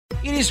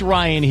It is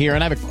Ryan here,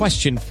 and I have a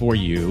question for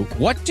you.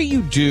 What do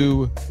you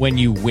do when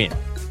you win?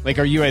 Like,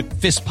 are you a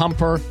fist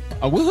pumper,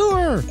 a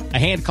woohooer, a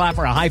hand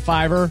clapper, a high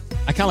fiver?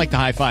 I kind of like the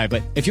high five,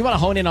 but if you want to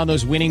hone in on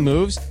those winning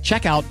moves,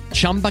 check out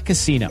Chumba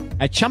Casino.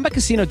 At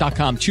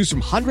ChumbaCasino.com, choose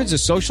from hundreds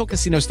of social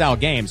casino-style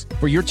games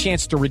for your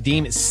chance to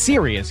redeem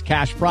serious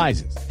cash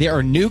prizes. There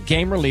are new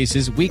game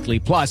releases weekly,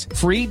 plus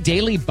free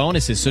daily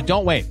bonuses. So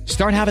don't wait.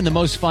 Start having the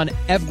most fun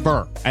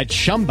ever at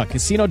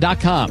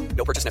ChumbaCasino.com.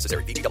 No purchase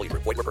necessary. VGW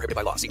Group. Void where prohibited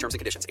by law. See terms and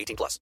conditions.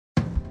 18+.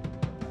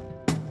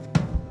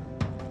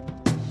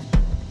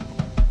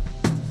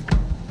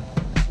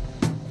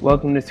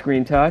 Welcome to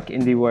Screen Talk,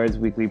 IndieWire's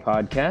weekly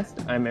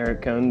podcast. I'm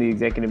Eric Cohn, the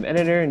executive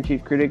editor and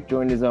chief critic,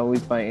 joined as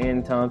always by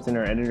Ann Thompson,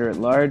 our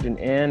editor-at-large. And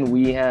Ann,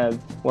 we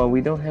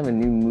don't have a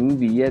new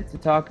movie yet to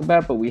talk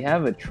about, but we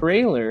have a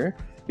trailer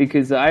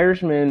because The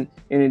Irishman,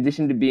 in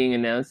addition to being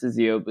announced as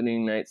the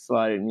opening night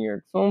slot at New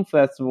York Film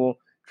Festival,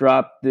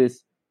 dropped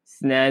this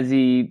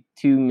snazzy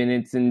 2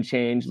 minutes and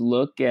change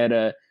look at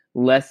a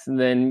less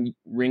than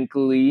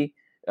wrinkly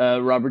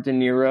Robert De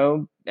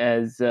Niro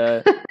as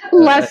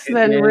less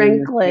than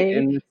wrinkly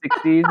in the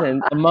 60s,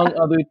 and among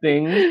other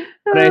things.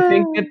 But I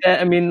think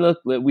look,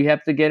 we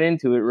have to get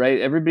into it,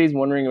 right? Everybody's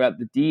wondering about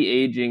the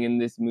de-aging in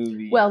this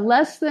movie. Well,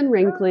 less than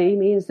wrinkly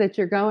means that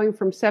you're going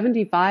from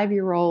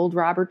 75-year-old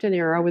Robert De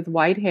Niro with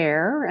white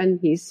hair, and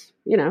he's,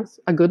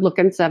 a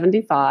good-looking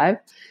 75,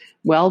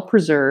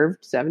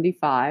 well-preserved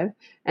 75,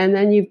 and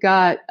then you've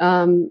got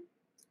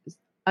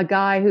a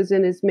guy who's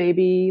in his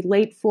maybe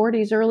late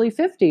 40s, early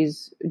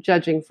 50s,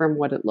 judging from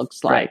what it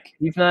looks like. Right.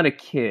 He's not a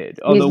kid.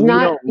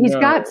 He's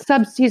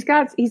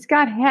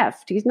got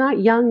heft. He's not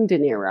young De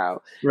Niro.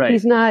 Right.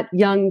 He's not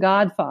young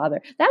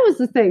Godfather. That was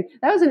the thing.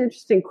 That was an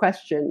interesting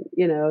question,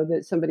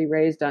 that somebody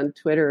raised on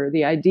Twitter.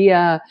 The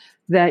idea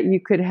that you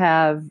could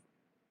have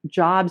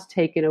jobs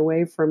taken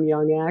away from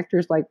young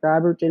actors like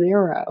Robert De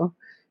Niro,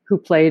 who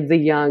played the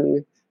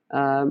young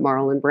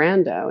Marlon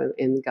Brando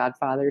in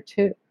Godfather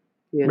 2.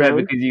 Right,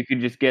 because you could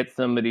just get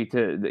somebody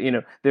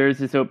to, there's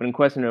this open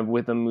question of,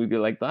 with a movie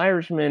like The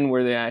Irishman,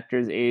 where the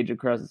actors age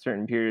across a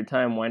certain period of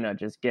time, why not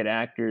just get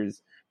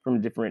actors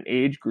from different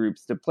age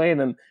groups to play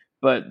them?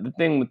 But the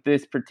thing with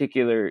this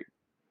particular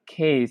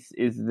case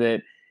is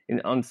that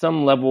on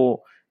some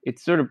level,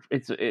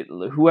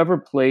 whoever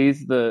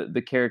plays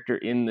the character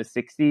in the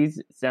 60s,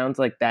 it sounds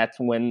like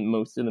that's when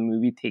most of the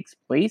movie takes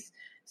place.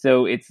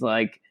 So it's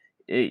like,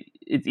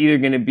 it's either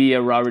going to be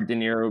a Robert De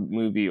Niro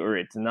movie or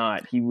it's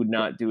not. He would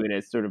not do it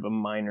as sort of a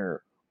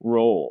minor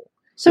role.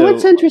 So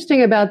what's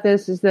interesting about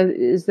this is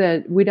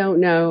that we don't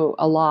know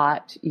a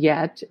lot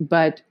yet,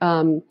 but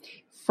from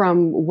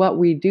what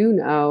we do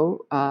know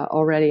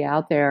already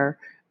out there,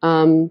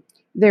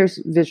 there's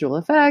visual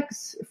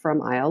effects from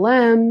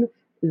ILM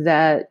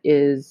that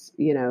is,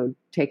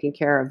 taking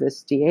care of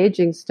this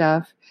de-aging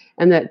stuff,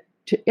 and that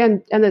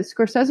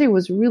Scorsese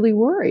was really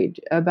worried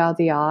about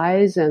the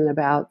eyes and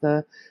about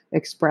the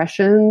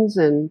expressions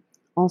and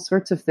all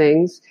sorts of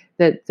things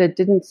that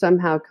didn't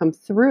somehow come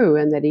through,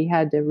 and that he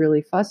had to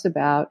really fuss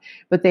about.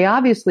 But they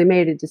obviously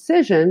made a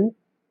decision,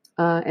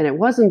 and it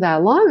wasn't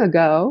that long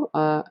ago,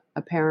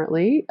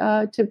 apparently,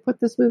 to put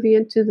this movie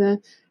into the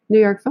New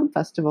York Film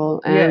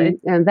Festival, and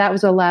that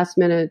was a last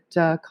minute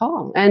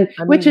call,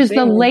 which is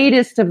the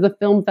latest of the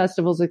film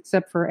festivals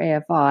except for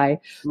AFI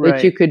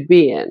that you could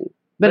be in.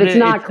 But it's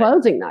not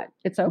closing night.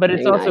 It's opening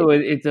night. But it's also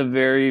it's a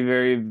very,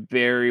 very,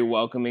 very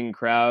welcoming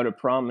crowd, a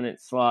prominent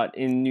slot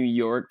in New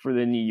York for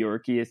the New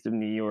Yorkiest of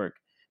New York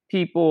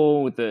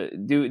people, with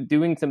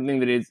doing something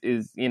that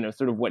is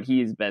sort of what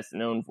he is best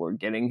known for,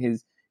 getting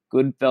his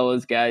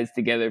Goodfellas guys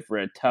together for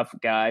a tough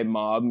guy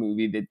mob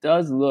movie that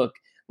does look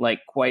like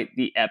quite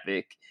the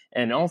epic.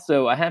 And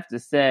also, I have to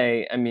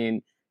say,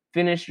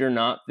 finished or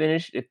not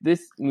finished, if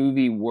this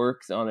movie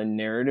works on a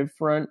narrative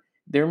front,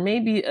 there may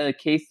be a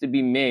case to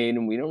be made,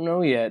 and we don't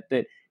know yet,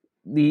 that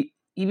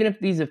even if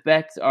these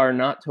effects are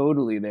not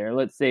totally there,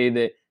 let's say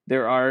that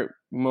there are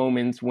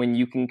moments when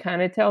you can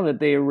kind of tell that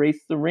they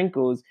erase the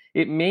wrinkles,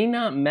 it may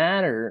not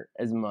matter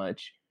as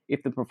much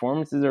if the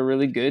performances are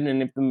really good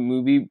and if the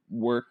movie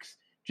works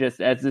just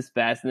as this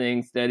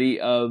fascinating study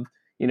of,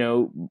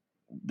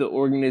 the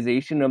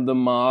organization of the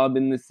mob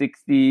in the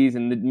 60s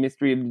and the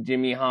mystery of the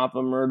Jimmy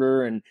Hoffa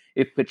murder, and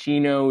if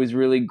Pacino is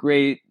really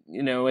great,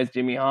 as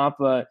Jimmy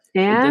Hoffa.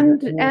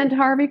 And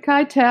Harvey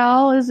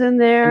Keitel is in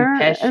there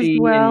as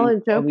well,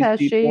 and Joe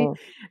Pesci.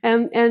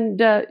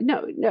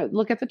 No,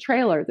 look at the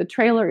trailer. The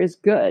trailer is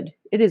good.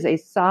 It is a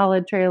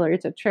solid trailer.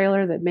 It's a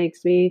trailer that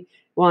makes me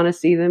want to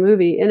see the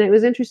movie. And it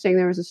was interesting.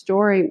 There was a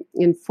story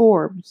in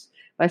Forbes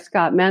by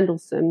Scott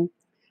Mendelson,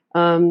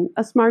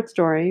 a smart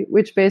story,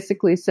 which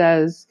basically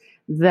says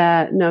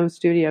that no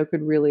studio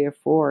could really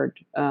afford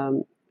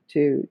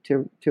to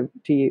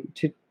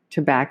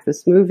back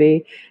this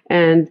movie,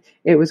 and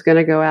it was going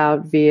to go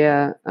out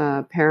via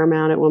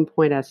Paramount at one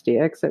point,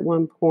 SDX at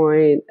one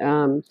point.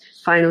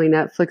 Finally,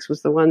 Netflix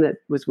was the one that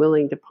was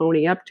willing to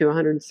pony up to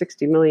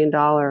 $160 million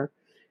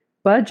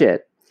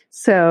budget.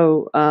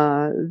 So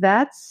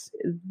that's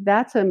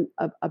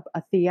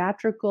a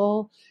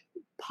theatrical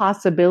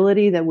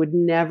possibility that would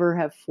never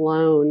have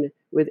flown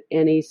with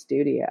any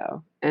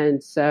studio.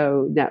 And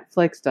so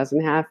Netflix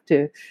doesn't have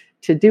to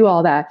do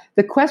all that.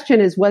 The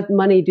question is, what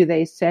money do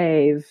they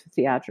save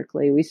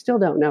theatrically? We still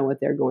don't know what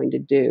they're going to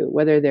do,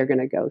 whether they're going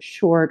to go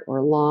short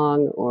or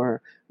long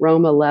or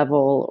Roma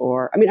level,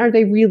 or, I mean, are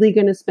they really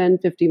going to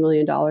spend $50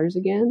 million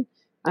again?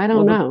 I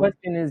don't know. The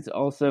question is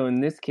also,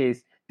 in this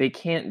case, they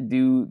can't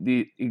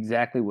do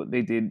exactly what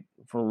they did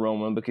for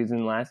Roma, because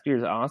in last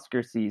year's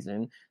Oscar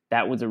season,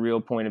 that was a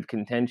real point of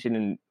contention,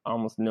 and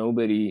almost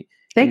nobody.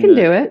 They can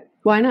do it.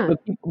 Why not?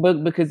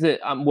 But because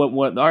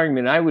what the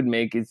argument I would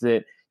make is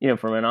that,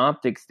 from an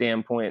optics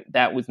standpoint,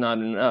 that was not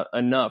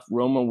enough.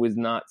 Roma was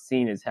not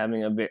seen as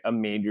having a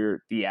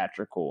major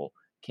theatrical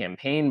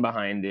campaign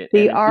behind it.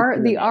 The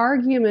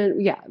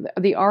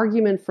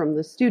argument from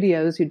the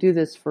studios who do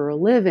this for a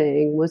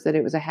living was that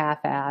it was a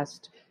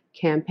half-assed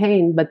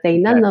campaign, but they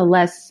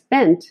nonetheless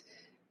spent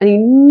an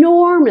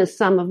enormous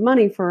sum of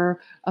money for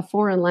a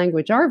foreign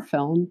language art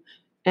film.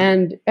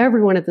 And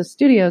everyone at the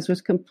studios was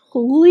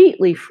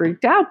completely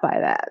freaked out by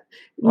that.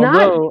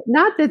 Not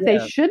that they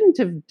shouldn't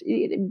have.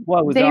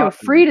 They are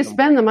free to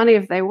spend the money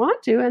if they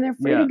want to, and they're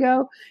free to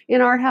go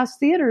in art house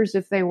theaters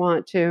if they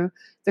want to.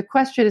 The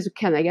question is,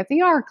 can they get the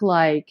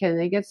ArcLight? Can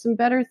they get some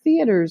better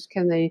theaters?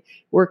 Can they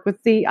work with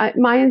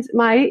my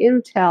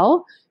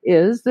intel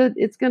is that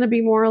it's going to be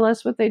more or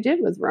less what they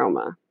did with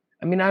Roma.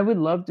 I mean, I would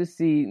love to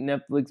see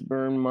Netflix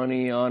burn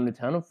money on a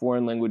ton of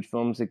foreign language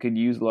films that could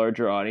use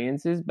larger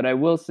audiences. But I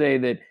will say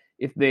that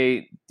if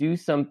they do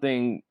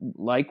something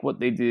like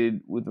what they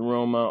did with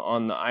Roma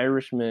on The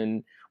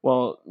Irishman,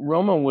 well,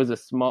 Roma was,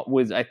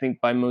 I think,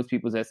 by most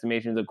people's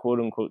estimations, a quote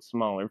unquote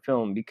smaller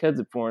film because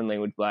of foreign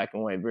language, black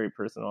and white, very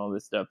personal, all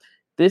this stuff.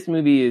 This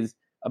movie is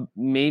a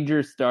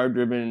major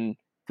star-driven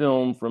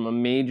film from a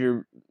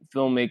major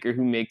filmmaker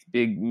who makes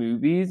big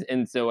movies.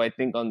 And so I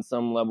think on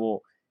some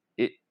level,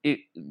 it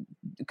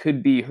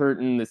could be hurt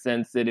in the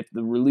sense that if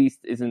the release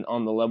isn't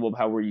on the level of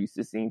how we're used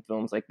to seeing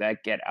films like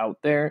that get out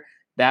there,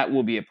 that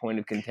will be a point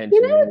of contention.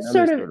 What's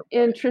sort of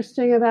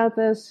interesting about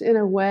this in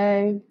a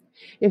way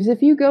is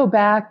if you go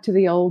back to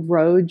the old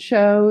road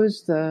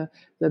shows, the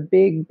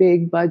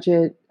big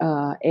budget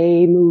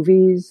A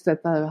movies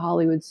that the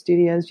Hollywood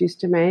studios used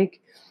to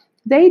make,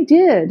 they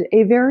did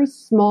a very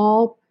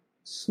small,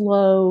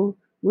 slow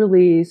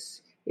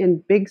release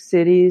in big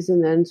cities,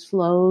 and then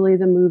slowly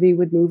the movie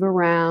would move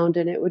around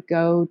and it would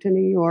go to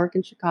New York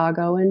and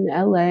Chicago and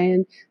LA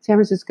and San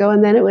Francisco,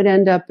 and then it would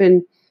end up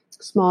in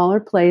smaller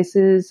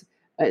places.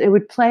 It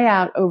would play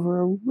out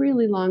over a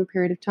really long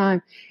period of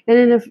time.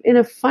 And in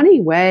a funny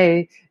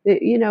way,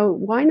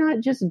 why not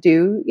just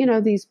do,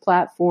 these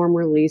platform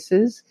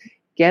releases,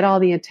 get all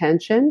the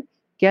attention,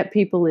 get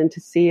people in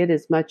to see it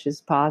as much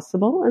as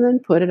possible, and then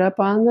put it up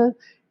on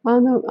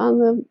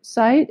the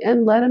site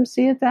and let them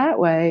see it that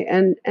way.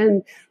 And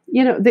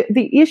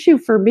the issue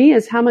for me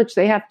is how much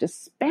they have to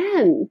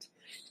spend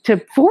to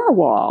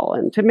four-wall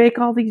and to make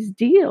all these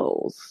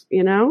deals.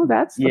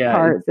 That's the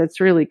part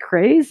that's really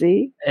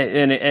crazy.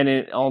 And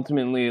it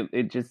ultimately,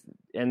 it just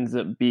ends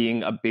up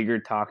being a bigger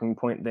talking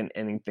point than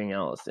anything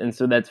else. And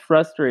so that's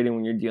frustrating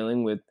when you're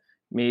dealing with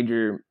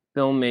major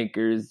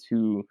filmmakers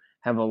who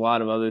have a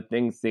lot of other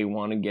things they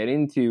want to get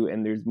into,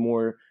 and there's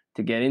more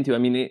to get into. I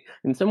mean,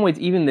 in some ways,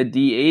 even the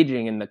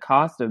de-aging and the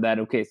cost of that.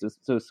 Okay, so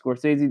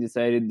Scorsese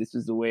decided this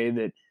is the way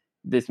that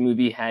this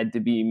movie had to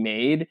be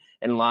made,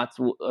 and lots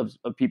of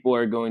people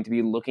are going to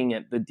be looking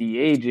at the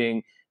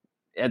de-aging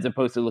as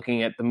opposed to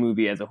looking at the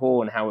movie as a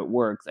whole and how it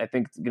works. I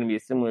think it's going to be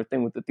a similar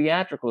thing with the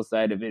theatrical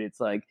side of it.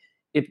 It's like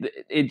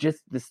it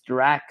just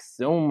distracts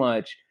so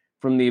much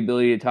from the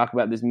ability to talk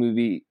about this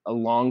movie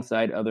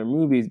alongside other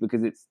movies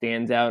because it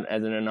stands out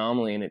as an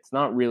anomaly, and it's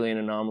not really an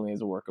anomaly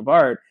as a work of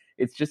art.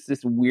 It's just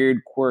this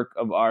weird quirk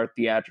of our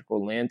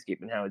theatrical landscape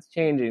and how it's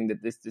changing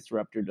that this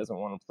disruptor doesn't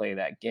want to play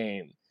that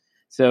game.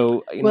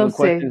 So, the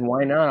question is,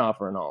 why not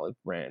offer an olive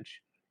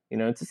branch?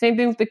 It's the same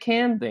thing with the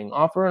Cannes thing.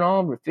 Offer an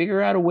olive,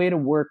 figure out a way to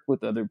work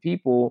with other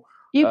people.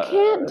 You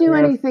can't do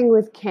anything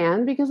with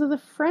Cannes because of the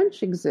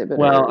French exhibitors.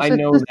 Well, I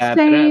know that.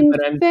 Same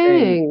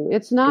thing.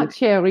 It's not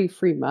Thierry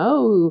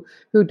Frémaux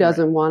who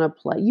doesn't want to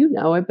play. You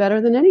know it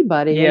better than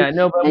anybody. Yeah,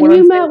 no, but and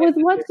you met with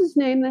what's his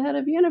name, the head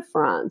of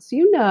Unifrance.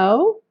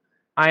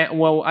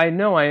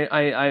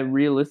 I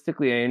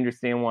realistically, I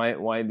understand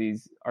why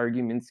these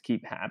arguments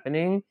keep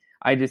happening.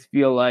 I just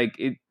feel like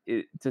it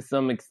to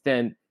some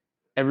extent,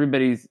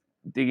 everybody's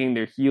digging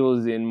their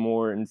heels in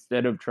more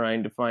instead of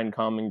trying to find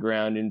common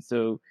ground. And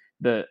so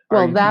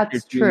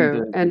that's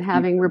true. And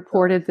having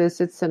reported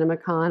this at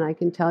CinemaCon, I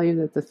can tell you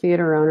that the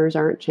theater owners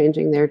aren't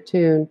changing their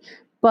tune,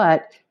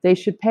 but they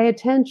should pay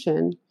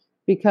attention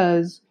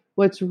because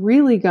what's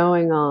really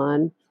going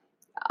on,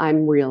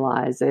 I'm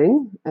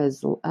realizing,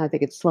 as I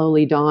think it's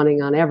slowly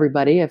dawning on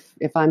everybody. If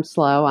I'm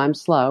slow, I'm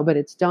slow, but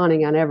it's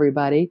dawning on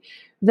everybody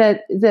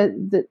that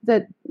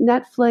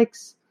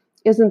Netflix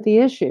isn't the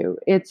issue.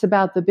 It's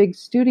about the big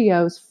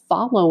studios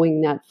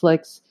following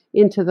Netflix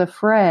into the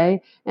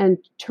fray and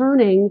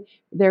turning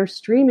their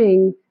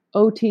streaming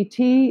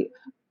OTT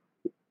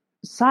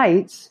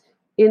sites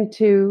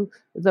into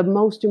the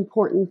most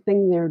important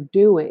thing they're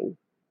doing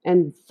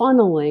and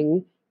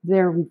funneling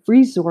their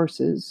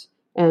resources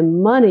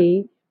and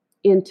money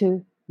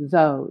into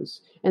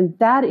those. And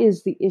that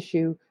is the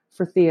issue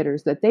for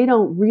theaters, that they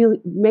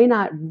may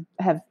not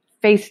have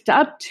faced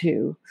up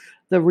to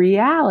the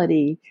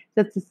reality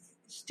that the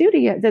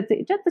studios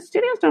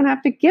don't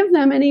have to give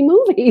them any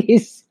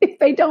movies if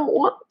they don't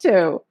want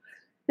to.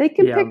 They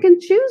can pick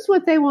and choose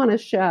what they want to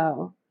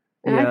show.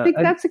 And I think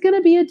that's going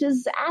to be a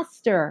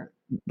disaster.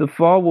 The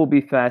fall will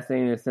be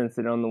fascinating in the sense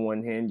that on the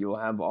one hand, you'll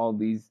have all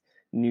these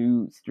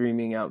new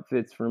streaming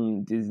outfits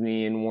from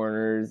Disney and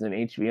Warner's and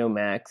HBO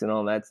Max and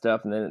all that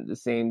stuff. And then at the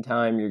same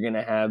time, you're going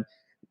to have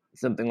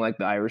something like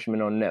The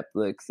Irishman on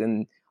Netflix.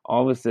 And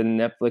all of a sudden,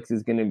 Netflix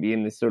is going to be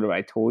in this sort of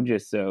I told you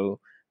so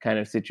kind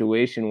of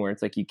situation where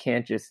it's like you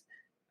can't just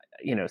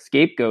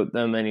scapegoat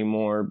them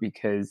anymore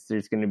because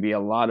there's going to be a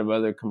lot of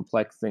other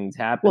complex things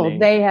happening. Well,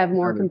 they have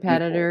more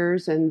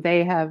competitors and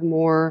they have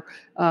more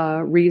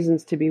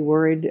reasons to be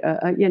worried,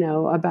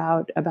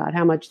 about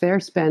how much they're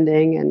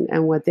spending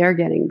and what they're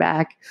getting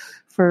back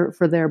for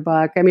their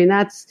buck. I mean,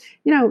 that's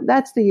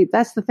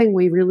the thing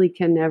we really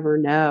can never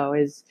know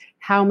is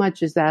how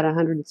much is that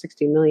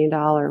 $160 million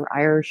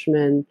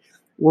Irishman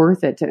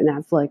worth it to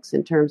Netflix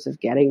in terms of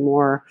getting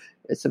more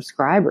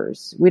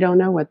subscribers. We don't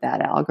know what that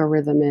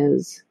algorithm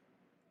is.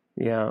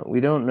 Yeah, we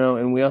don't know.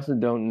 And we also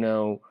don't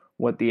know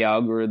what the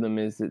algorithm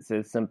is that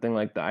says something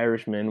like The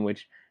Irishman,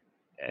 which,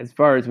 as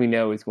far as we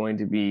know, is going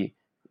to be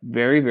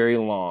very, very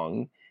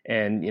long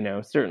and,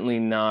 certainly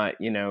not,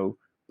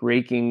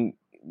 breaking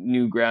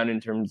new ground in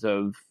terms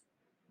of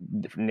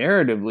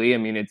narratively. I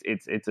mean,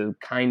 it's a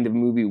kind of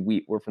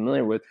movie we're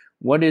familiar with.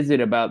 What is it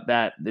about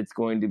that that's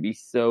going to be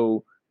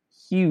so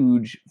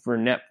huge for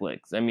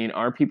Netflix? I mean,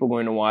 are people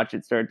going to watch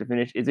it start to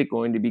finish? Is it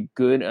going to be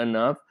good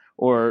enough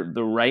or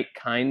the right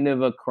kind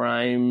of a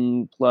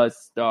crime plus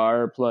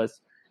star plus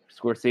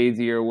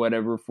Scorsese or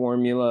whatever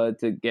formula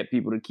to get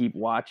people to keep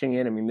watching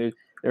it? I mean,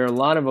 there are a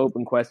lot of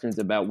open questions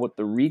about what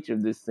the reach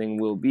of this thing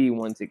will be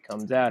once it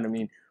comes out. I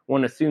mean,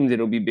 one assumes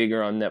it'll be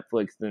bigger on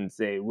Netflix than,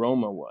 say,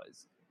 Roma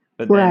was.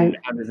 But then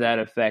how does that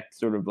affect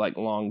sort of like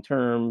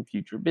long-term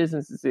future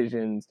business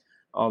decisions,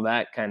 all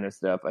that kind of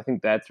stuff? I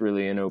think that's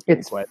really an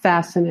open question. It's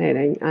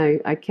fascinating.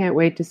 I can't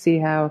wait to see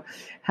how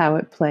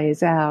it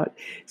plays out.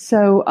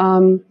 So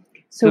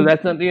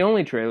that's not the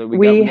only trailer we got.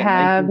 We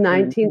have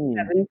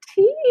 1917,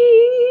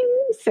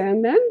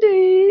 Sam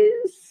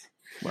Mendes.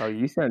 Wow,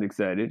 you sound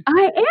excited.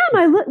 I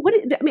am.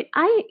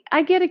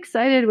 I get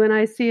excited when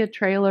I see a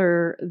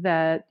trailer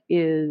that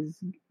is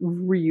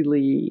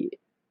really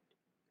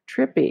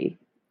trippy,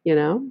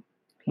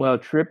 Well,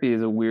 trippy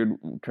is a weird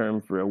term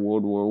for a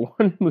World War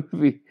I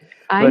movie.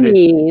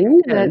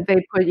 That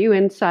they put you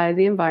inside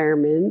the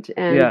environment,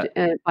 and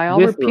by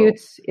all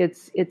reputes,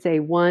 it's a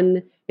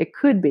one. It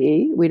could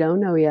be, we don't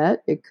know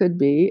yet. It could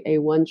be a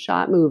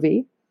one-shot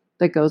movie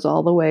that goes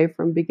all the way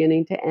from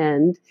beginning to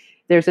end.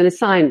 There's an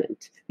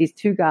assignment. These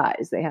two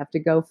guys, they have to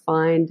go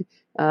find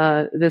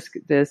this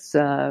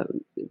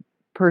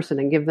person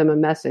and give them a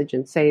message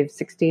and save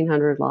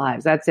 1,600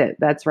 lives. That's it.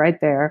 That's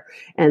right there,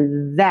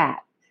 and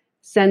that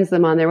sends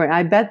them on their way.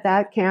 I bet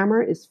that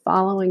camera is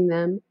following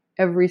them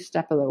every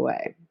step of the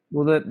way.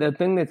 Well, the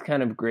thing that's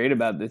kind of great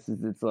about this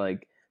is it's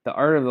like the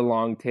art of the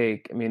long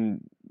take. I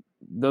mean,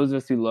 those of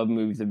us who love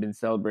movies have been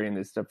celebrating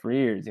this stuff for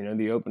years,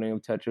 the opening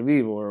of Touch of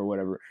Evil or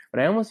whatever. But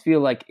I almost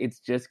feel like it's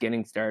just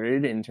getting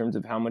started in terms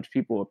of how much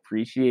people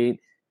appreciate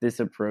this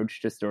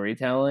approach to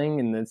storytelling,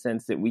 in the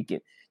sense that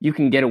you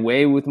can get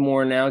away with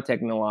more now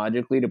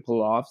technologically to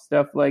pull off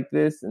stuff like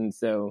this. And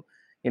so,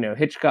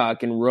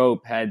 Hitchcock in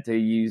Rope had to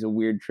use a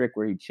weird trick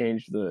where he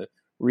changed the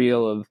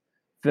reel of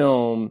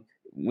film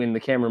when the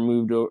camera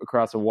moved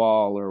across a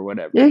wall or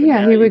whatever.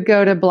 Yeah, he would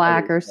go to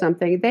black or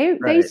something.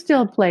 They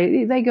still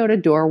play. They go to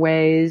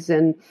doorways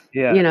and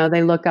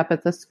they look up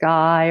at the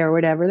sky or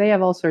whatever. They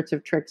have all sorts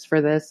of tricks for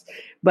this,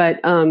 but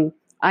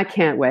I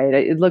can't wait.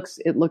 It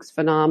looks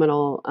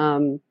phenomenal.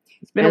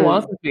 It's been a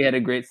while since we had a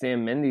great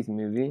Sam Mendes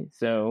movie,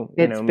 so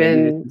it's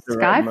been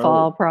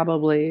Skyfall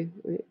probably.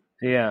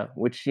 Yeah,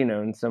 which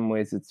in some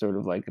ways it's sort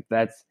of like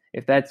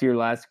if that's your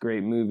last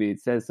great movie, it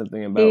says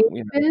something about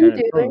he's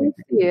been doing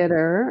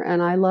theater,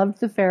 and I loved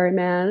The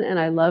Ferryman, and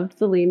I loved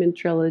the Lehman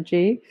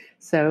trilogy.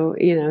 So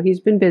he's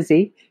been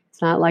busy. It's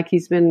not like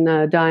he's been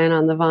dying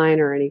on the vine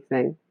or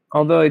anything.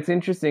 Although it's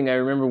interesting, I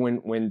remember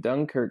when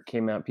Dunkirk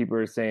came out, people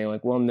were saying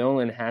like, well,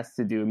 Nolan has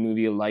to do a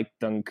movie like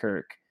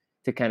Dunkirk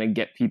to kind of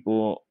get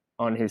people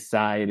on his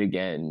side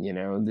again,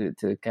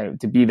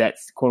 to be that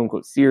quote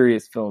unquote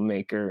serious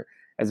filmmaker,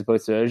 as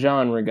opposed to a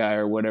genre guy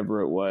or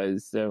whatever it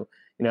was. So,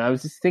 I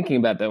was just thinking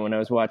about that when I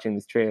was watching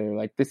this trailer.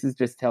 Like, this is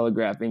just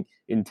telegraphing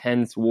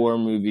intense war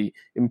movie,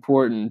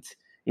 important.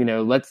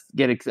 Let's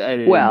get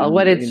excited. Well,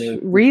 what it's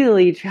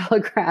really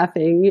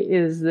telegraphing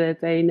is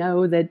that they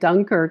know that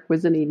Dunkirk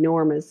was an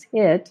enormous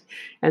hit,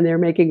 and they're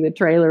making the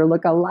trailer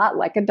look a lot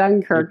like a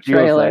Dunkirk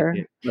trailer.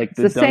 Like it's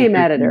the same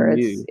editor.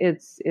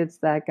 It's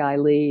that guy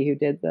Lee who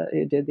did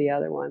the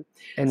other one.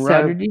 And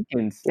Roger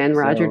Deakins. And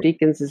Roger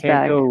Deakins is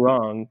back. Can't go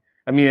wrong.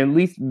 I mean, at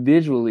least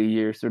visually,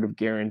 you're sort of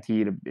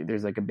guaranteed.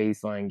 There's like a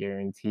baseline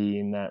guarantee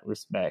in that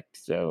respect.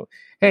 So,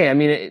 hey, I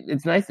mean,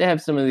 it's nice to have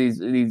some of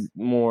these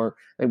more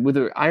like with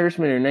the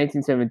Irishman or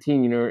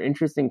 1917.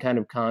 Interesting kind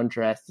of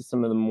contrast to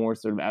some of the more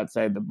sort of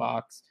outside the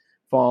box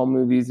fall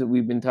movies that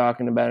we've been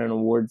talking about in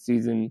award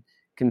season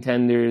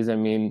contenders. I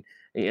mean,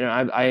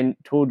 I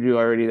told you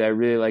already that I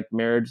really like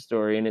Marriage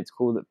Story, and it's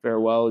cool that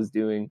Farewell is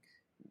doing,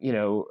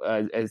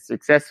 as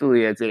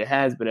successfully as it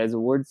has. But as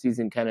award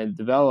season kind of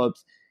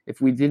develops, if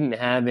we didn't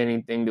have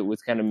anything that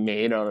was kind of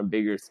made on a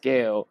bigger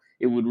scale,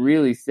 it would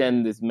really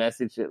send this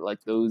message that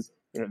like those,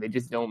 they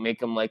just don't make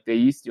them like they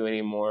used to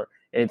anymore.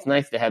 And it's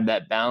nice to have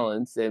that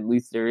balance. At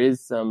least there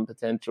is some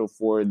potential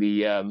for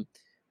the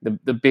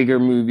bigger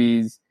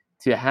movies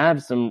to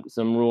have some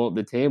role at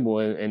the table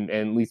and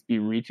at least be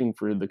reaching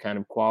for the kind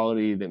of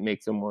quality that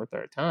makes them worth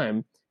our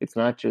time. It's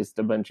not just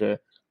a bunch of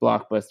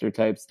blockbuster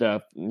type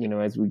stuff,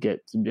 as we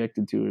get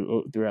subjected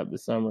to throughout the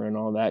summer and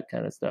all that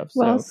kind of stuff.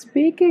 Well,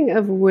 speaking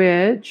of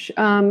which,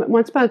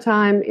 Once Upon a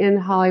Time in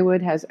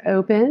Hollywood has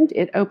opened.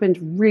 It opened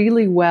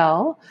really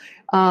well.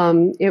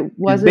 It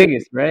wasn't the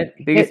biggest, right?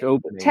 Biggest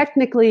opening.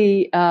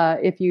 Technically,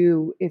 if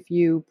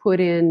you put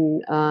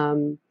in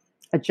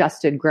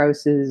adjusted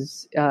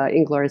grosses,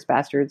 Inglourious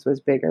Bastards was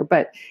bigger,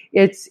 but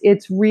it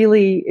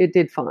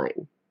did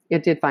fine.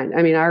 It did fine.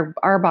 I mean,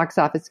 our box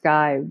office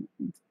guy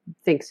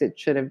thinks it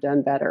should have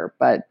done better,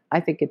 but I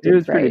think it did. It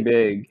was great. pretty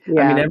big.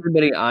 Yeah. I mean,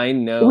 everybody I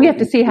know. We have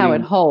to see how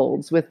it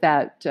holds with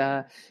that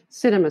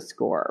cinema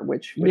score,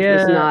 which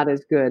was not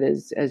as good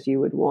as you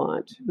would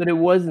want. But it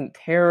wasn't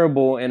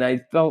terrible, and I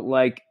felt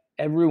like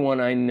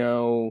everyone I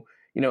know,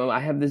 I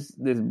have this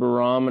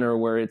barometer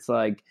where it's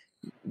like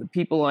the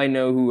people I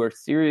know who are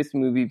serious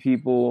movie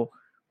people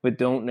but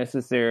don't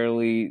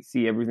necessarily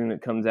see everything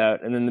that comes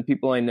out, and then the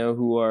people I know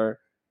who are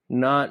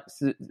not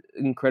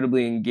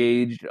incredibly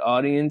engaged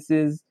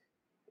audiences,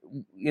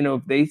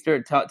 if they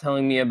start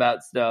telling me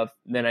about stuff,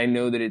 then I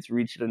know that it's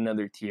reached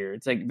another tier.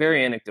 It's like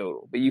very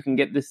anecdotal, but you can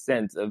get this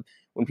sense of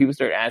when people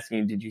start asking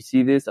you, did you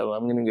see this? Oh,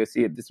 I'm going to go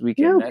see it this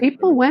weekend. No,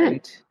 people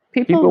went.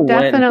 People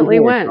definitely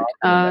went,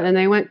 and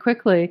they went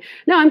quickly.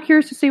 No, I'm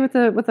curious to see what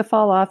the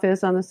fall off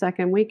is on the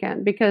second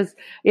weekend, because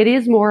it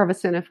is more of a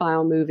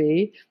cinephile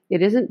movie.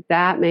 It isn't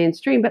that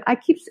mainstream, but I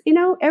keep,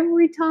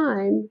 every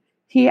time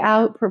he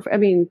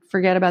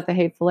forget about The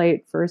Hateful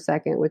Eight for a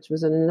second, which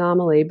was an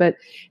anomaly, but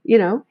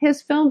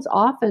his films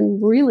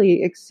often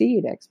really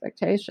exceed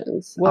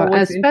expectations,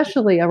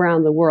 especially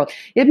around the world.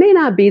 It may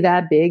not be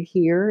that big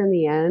here in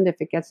the end if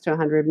it gets to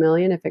 100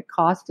 million, if it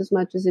cost as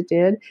much as it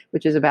did,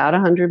 which is about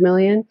 100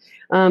 million.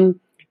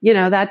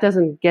 That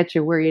doesn't get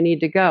you where you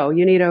need to go.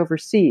 You need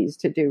overseas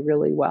to do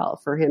really well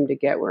for him to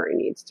get where he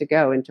needs to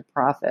go into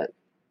profit.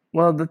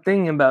 Well, the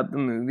thing about the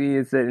movie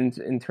is that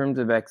in terms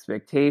of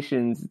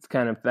expectations, it's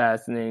kind of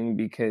fascinating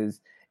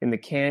because in the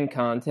Cannes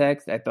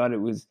context, I thought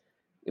it was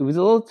a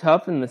little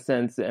tough in the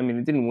sense that, I mean,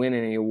 it didn't win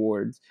any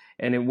awards,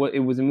 and it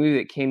was a movie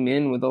that came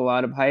in with a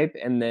lot of hype,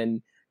 and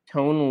then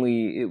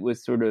tonally it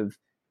was sort of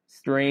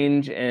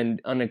strange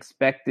and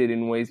unexpected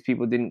in ways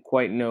people didn't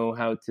quite know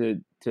how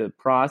to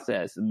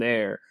process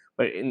there.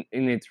 But in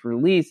its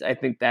release, I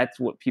think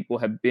that's what people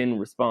have been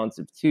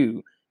responsive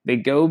to. They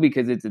go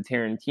because it's a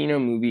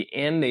Tarantino movie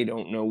and they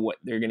don't know what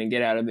they're going to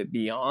get out of it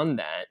beyond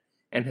that,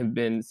 and have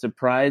been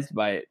surprised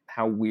by it,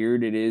 how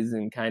weird it is,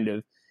 and kind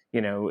of,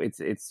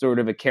 it's sort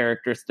of a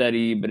character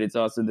study, but it's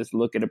also this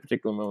look at a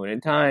particular moment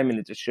in time, and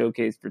it's a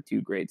showcase for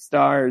two great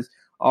stars.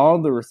 All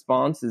the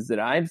responses that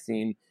I've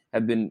seen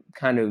have been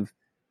kind of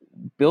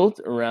built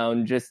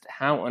around just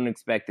how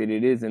unexpected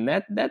it is, and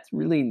that's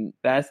really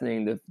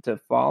fascinating to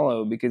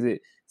follow, because it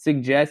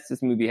suggests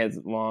this movie has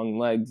long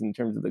legs in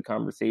terms of the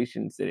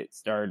conversations that it's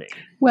starting.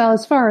 Well,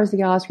 as far as the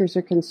Oscars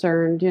are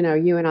concerned,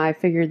 you and I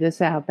figured this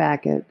out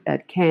back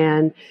at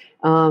Cannes.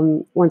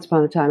 Once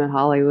Upon a Time in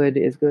Hollywood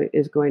is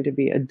going to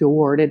be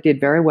adored. It did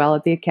very well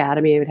at the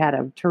Academy. It had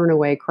a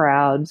turnaway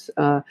crowds.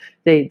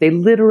 They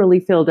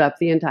literally filled up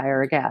the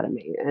entire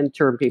Academy and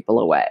turned people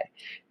away.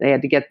 You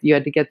had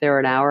to get there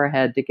an hour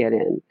ahead to get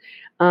in.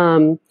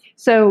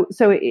 So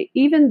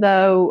even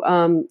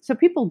though so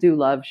people do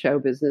love show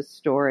business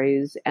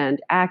stories, and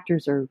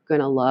actors are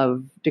going to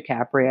love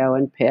DiCaprio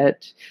and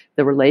Pitt,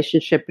 the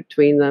relationship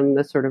between them,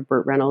 the sort of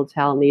Burt Reynolds,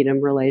 Hal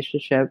Needham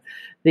relationship,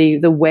 the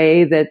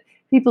way that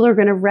people are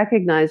going to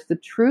recognize the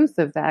truth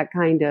of that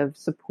kind of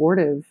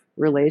supportive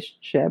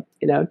relationship,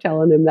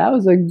 telling him that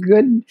was a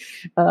good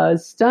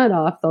stunt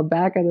off the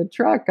back of the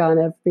truck on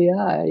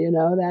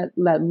FBI,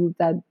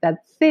 that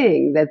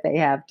thing that they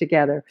have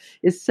together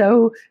is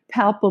so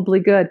palpably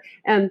good.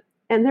 And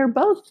they're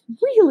both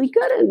really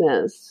good in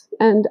this.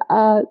 And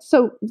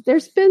so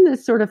there's been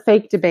this sort of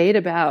fake debate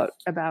about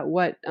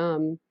what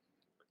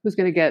who's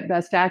going to get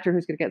Best Actor,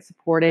 who's going to get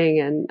Supporting,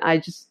 and I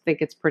just think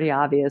it's pretty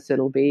obvious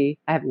it'll be,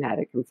 I haven't had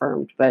it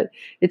confirmed, but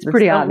it's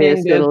pretty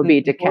obvious it'll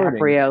be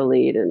DiCaprio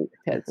lead and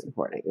Pitt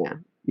supporting, yeah.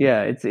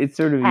 Yeah, it's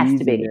sort of has easy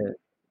to be.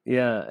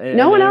 Yeah.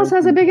 No one else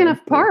has a big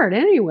enough part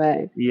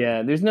anyway.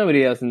 Yeah, there's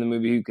nobody else in the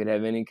movie who could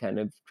have any kind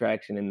of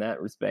traction in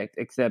that respect,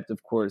 except,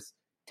 of course,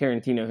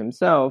 Tarantino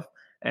himself.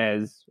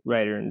 as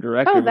writer and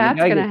director. Oh, I mean, the that's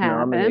guy going to gets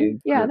happen.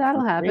 nominated Yeah, for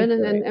that'll happen.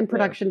 And, screenplay. and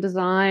production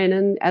design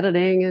and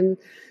editing and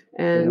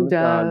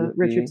Cinematography.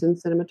 Richardson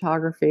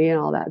cinematography and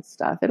all that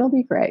stuff. It'll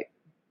be great.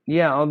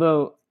 Yeah,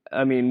 although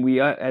I mean,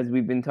 as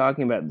we've been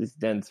talking about this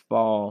dense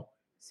fall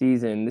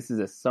season, this is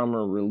a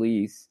summer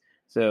release,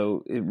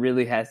 so it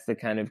really has to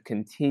kind of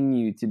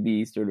continue to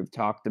be sort of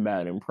talked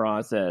about and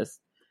processed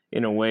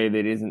in a way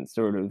that isn't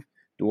sort of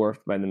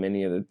dwarfed by the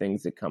many other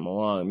things that come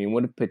along. I mean,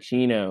 what if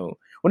Pacino?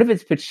 What if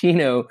it's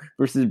Pacino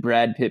versus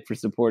Brad Pitt for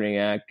supporting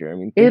actor? I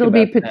mean, think It'll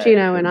be about that.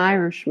 Pacino and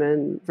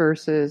Irishman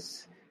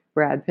versus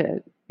Brad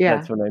Pitt. Yeah,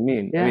 That's what I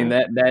mean. I mean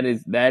yeah.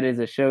 that is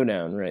a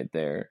showdown right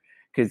there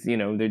because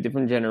they're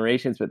different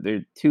generations, but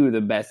they're two of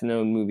the best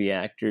known movie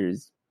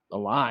actors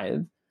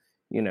alive.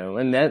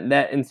 And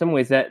that in some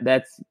ways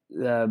that's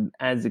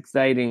as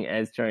exciting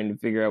as trying to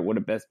figure out what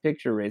a best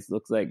picture race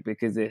looks like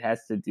because it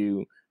has to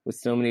do with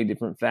so many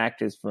different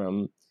factors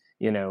from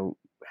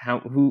how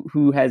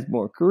who has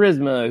more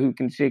charisma, who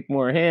can shake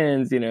more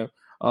hands,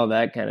 all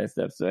that kind of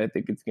stuff. So I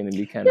think it's going to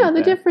be kind of Yeah,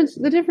 the difference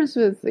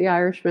with The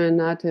Irishman,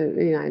 not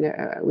to, I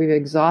know we've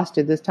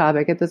exhausted this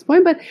topic at this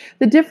point, but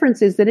the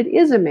difference is that it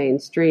is a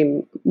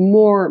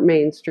more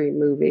mainstream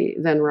movie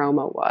than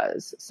Roma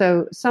was.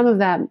 So some of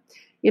that,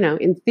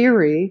 in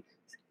theory,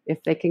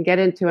 if they can get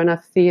into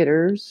enough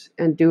theaters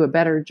and do a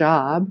better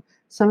job,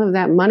 some of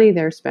that money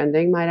they're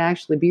spending might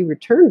actually be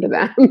returned to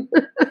them.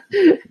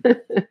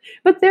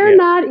 But they're Yeah.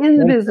 not in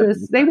the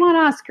business. They want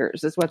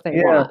Oscars, is what they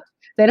Yeah. want.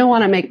 They don't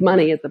want to make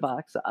money at the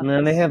box office.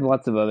 No, they have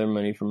lots of other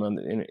money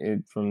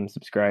from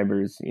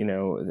subscribers.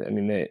 I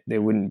mean, they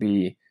wouldn't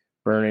be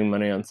burning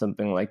money on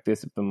something like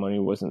this if the money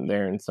wasn't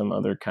there in some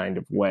other kind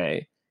of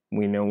way.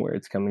 We know where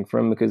it's coming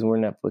from because we're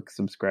Netflix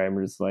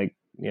subscribers, like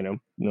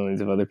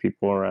millions of other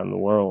people around the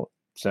world.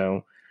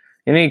 So,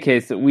 in any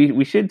case,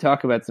 we should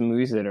talk about some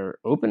movies that are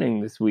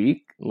opening this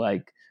week,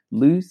 like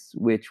Loose,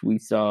 which we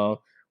saw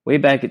way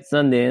back at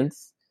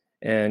Sundance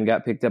and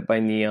got picked up by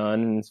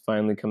Neon and is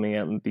finally coming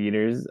out in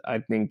theaters. I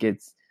think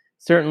it's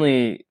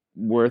certainly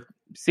worth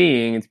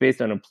seeing. It's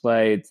based on a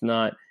play. It's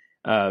not,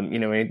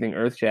 anything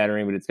earth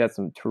shattering, but it's got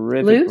some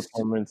terrific Loose?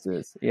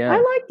 performances. Yeah. I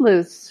like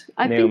Loose.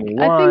 I Naomi think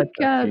Watts,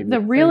 Octavia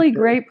the really Spencer.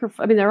 great.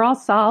 I mean, they're all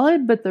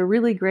solid, but the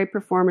really great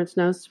performance,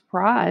 no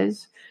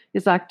surprise,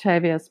 is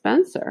Octavia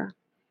Spencer,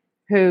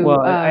 who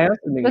Well, I also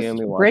think just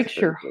Naomi Watts breaks is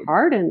very your good.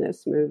 heart in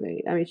this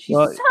movie. I mean, she's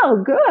Well, so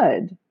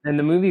good. and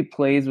the movie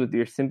plays with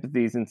your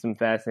sympathies in some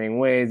fascinating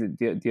ways.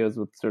 It deals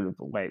with sort of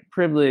white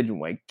privilege and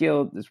white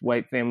guilt, this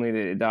white family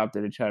that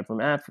adopted a child from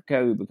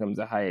Africa who becomes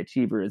a high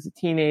achiever as a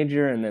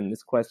teenager, and then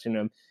this question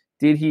of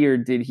did he or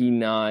did he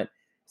not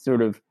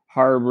sort of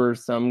harbor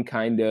some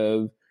kind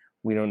of,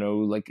 we don't know,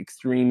 like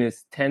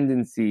extremist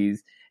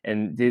tendencies,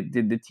 and did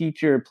the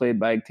teacher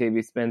played by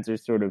Octavia Spencer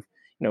sort of,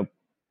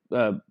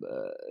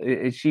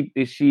 is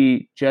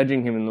she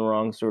judging him in the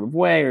wrong sort of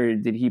way, or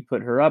did he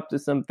put her up to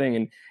something?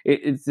 And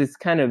it's this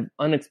kind of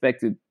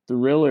unexpected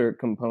thriller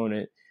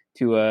component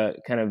to a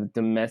kind of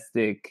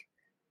domestic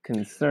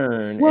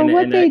concern. Well,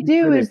 what I they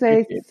do really is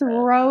they appreciate that.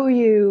 throw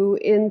you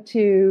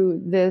into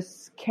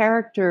this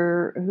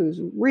character who's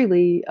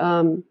really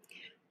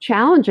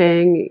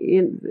challenging,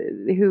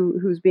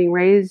 who's being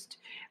raised.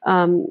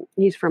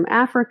 He's from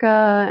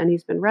Africa and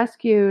he's been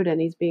rescued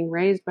and he's being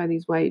raised by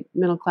these white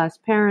middle class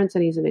parents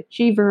and he's an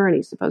achiever and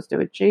he's supposed to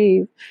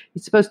achieve.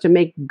 He's supposed to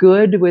make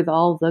good with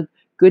all the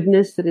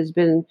goodness that has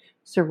been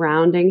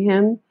surrounding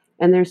him.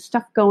 And there's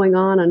stuff going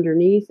on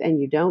underneath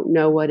and you don't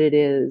know what it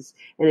is.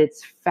 And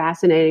it's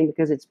fascinating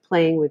because it's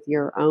playing with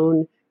your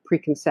own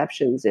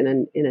preconceptions in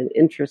an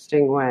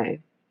interesting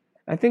way.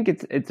 I think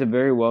it's a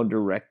very well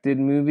directed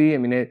movie. I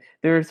mean,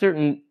 there are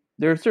certain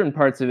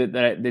parts of it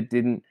that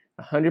didn't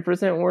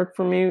 100% work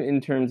for me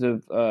in terms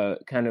of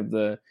kind of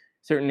the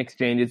certain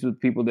exchanges with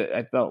people that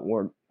I felt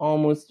were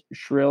almost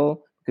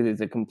shrill because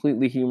it's a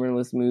completely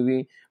humorless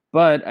movie.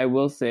 But I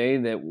will say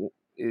that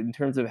in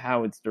terms of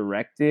how it's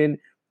directed,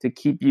 to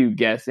keep you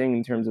guessing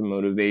in terms of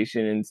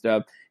motivation and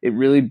stuff, it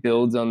really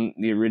builds on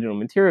the original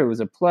material. It was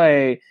a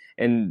play,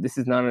 and this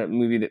is not a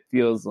movie that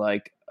feels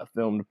like a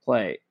filmed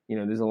play.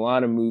 There's a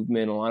lot of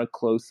movement, a lot of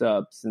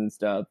close-ups and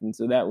stuff, and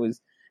so that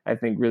was, I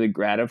think, really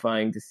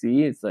gratifying to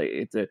see. It's like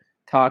it's a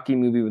talky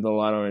movie with a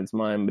lot on its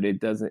mind, but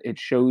it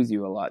shows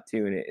you a lot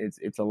too, and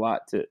it's a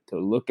lot to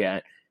look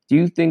at. Do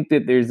you think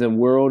that there's a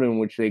world in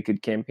which they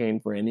could campaign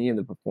for any of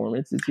the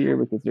performances here?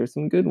 Because there's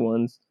some good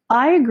ones.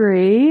 I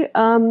agree.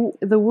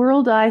 The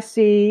world I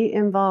see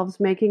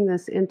involves making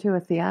this into a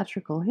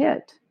theatrical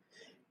hit.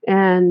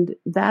 And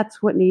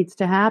that's what needs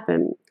to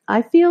happen.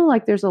 I feel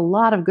like there's a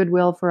lot of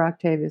goodwill for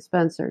Octavia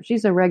Spencer.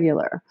 She's a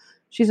regular.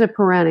 She's a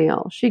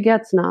perennial. She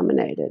gets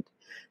nominated.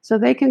 So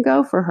they can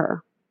go for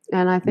her.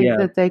 And I think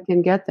that they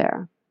can get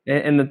there.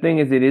 And the thing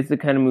is, it is the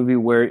kind of movie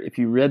where if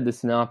you read the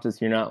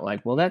synopsis, you're not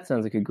like, well, that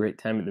sounds like a great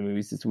time at the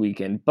movies this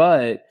weekend.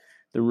 But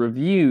the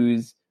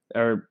reviews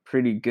are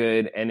pretty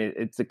good. And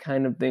it's the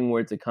kind of thing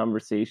where it's a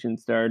conversation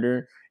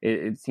starter.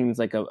 It seems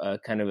like a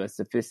kind of a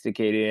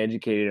sophisticated,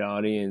 educated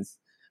audience,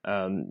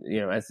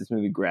 as this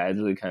movie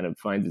gradually kind of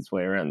finds its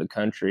way around the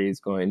country, is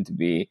going to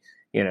be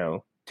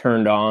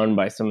turned on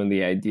by some of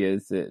the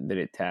ideas that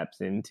it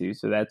taps into.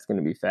 So that's going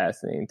to be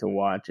fascinating to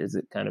watch as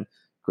it kind of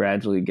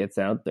gradually gets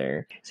out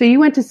there. So you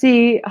went to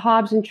see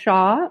Hobbs and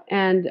Shaw,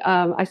 and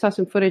I saw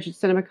some footage at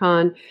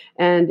CinemaCon,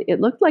 and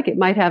it looked like it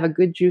might have a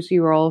good juicy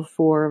role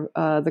for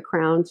the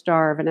Crown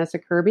star Vanessa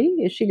Kirby.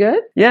 Is she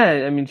good?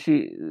 Yeah, I mean,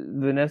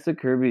 Vanessa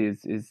Kirby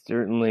is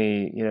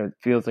certainly, it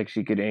feels like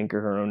she could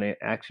anchor her own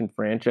action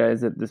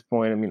franchise at this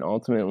point. I mean,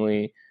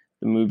 ultimately,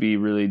 the movie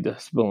really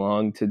does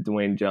belong to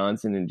Dwayne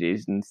Johnson and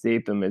Jason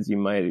Statham, as you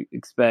might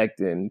expect.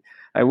 And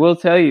I will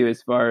tell you,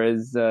 as far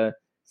as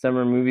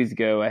summer movies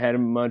go, I had a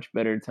much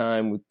better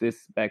time with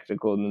this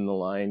spectacle than The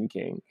Lion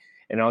King.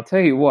 And I'll tell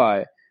you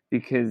why.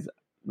 Because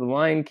The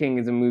Lion King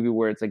is a movie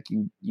where it's like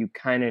you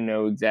kind of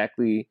know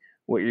exactly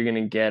what you're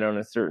going to get on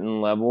a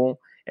certain level.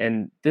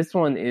 And this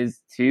one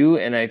is too.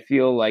 And I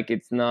feel like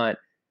it's not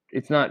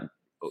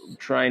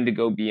trying to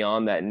go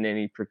beyond that in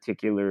any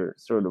particular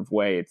sort of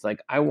way. It's like,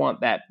 I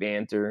want that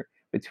banter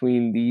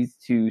between these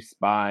two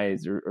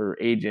spies or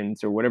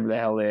agents or whatever the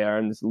hell they are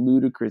in this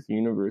ludicrous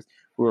universe,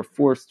 who are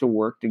forced to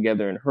work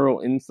together and hurl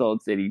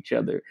insults at each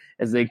other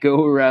as they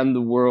go around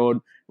the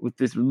world with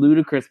this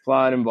ludicrous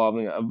plot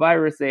involving a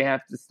virus they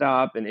have to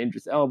stop, and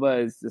Idris Elba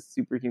is this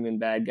superhuman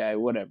bad guy,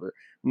 whatever.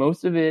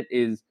 Most of it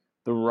is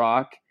The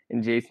Rock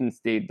and Jason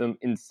Statham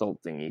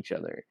insulting each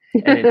other.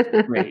 And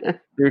it's great.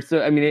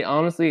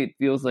 Honestly, it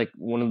feels like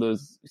one of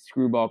those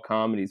screwball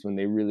comedies when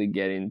they really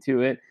get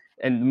into it.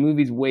 And the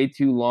movie's way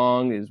too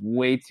long. There's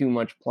way too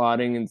much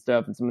plotting and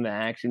stuff, and some of the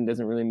action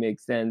doesn't really make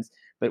sense.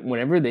 But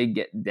whenever they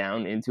get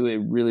down into it,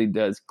 it really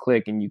does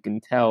click, and you can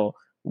tell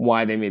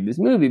why they made this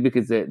movie,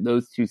 because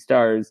those two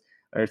stars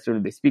are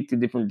they speak to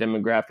different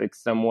demographics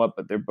somewhat,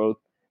 but they're both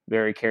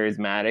very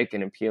charismatic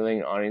and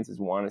appealing. Audiences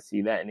want to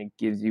see that, and it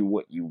gives you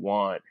what you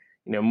want.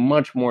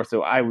 Much more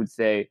so, I would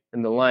say,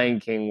 than The Lion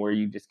King, where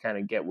you just kind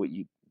of get what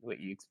you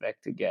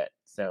expect to get.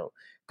 So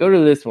go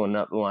to this one,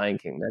 not The Lion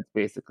King. That's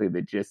basically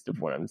the gist of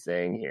what I'm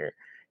saying here.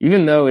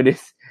 Even though it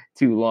is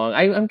too long,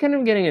 I'm kind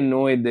of getting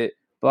annoyed that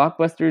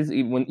blockbusters,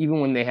 even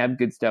when they have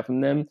good stuff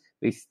in them,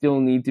 they still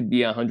need to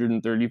be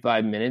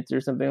 135 minutes or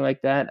something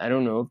like that. I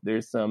don't know if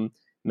there's some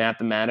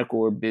mathematical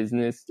or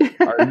business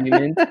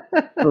argument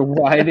for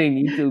why they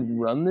need to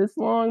run this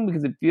long,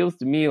 because it feels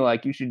to me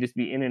like you should just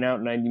be in and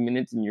out 90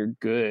 minutes and you're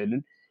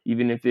good,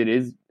 even if it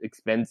is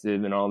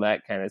expensive and all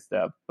that kind of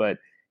stuff. But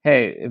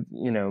hey,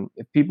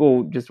 if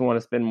people just want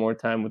to spend more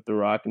time with The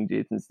Rock and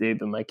Jason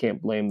Statham, I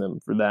can't blame them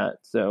for that.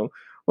 So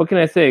what can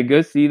I say?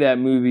 Go see that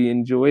movie.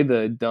 Enjoy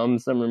the dumb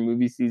summer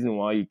movie season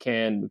while you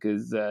can,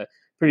 because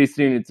pretty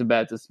soon it's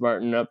about to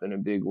smarten up in a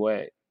big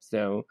way.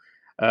 So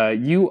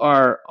you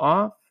are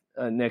off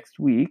next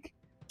week.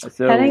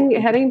 So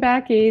heading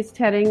back east,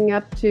 heading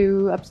up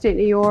to upstate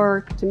New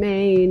York, to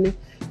Maine.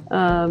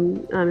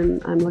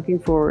 I'm looking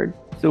forward.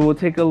 So we'll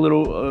take a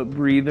little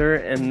breather,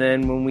 and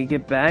then when we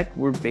get back,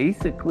 we're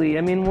basically,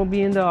 we'll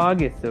be into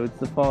August, so it's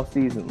the fall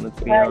season. Let's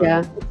be honest.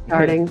 Yeah,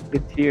 starting.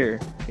 It's here.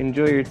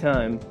 Enjoy your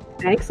time.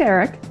 Thanks,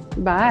 Eric.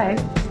 Bye.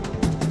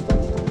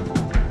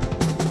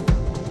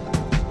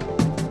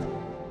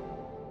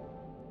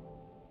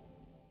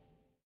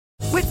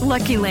 With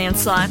Lucky Land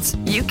Slots,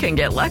 you can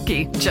get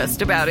lucky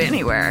just about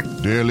anywhere.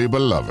 Dearly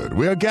beloved,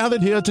 we are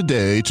gathered here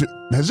today to...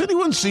 Has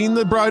anyone seen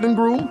the bride and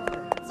groom?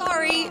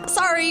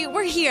 Sorry,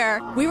 we're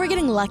here. We were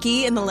getting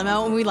lucky in the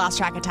limo and we lost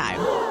track of time.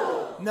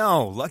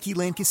 No, Lucky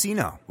Land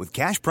Casino, with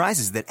cash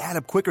prizes that add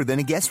up quicker than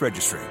a guest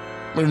registry.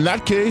 In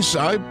that case,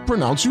 I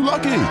pronounce you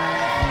lucky.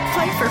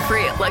 Play for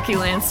free at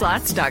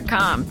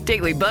LuckyLandSlots.com.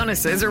 Daily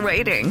bonuses are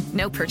waiting.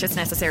 No purchase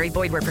necessary.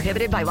 Void where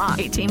prohibited by law.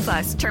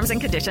 18+. Terms and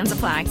conditions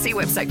apply. See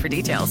website for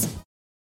details.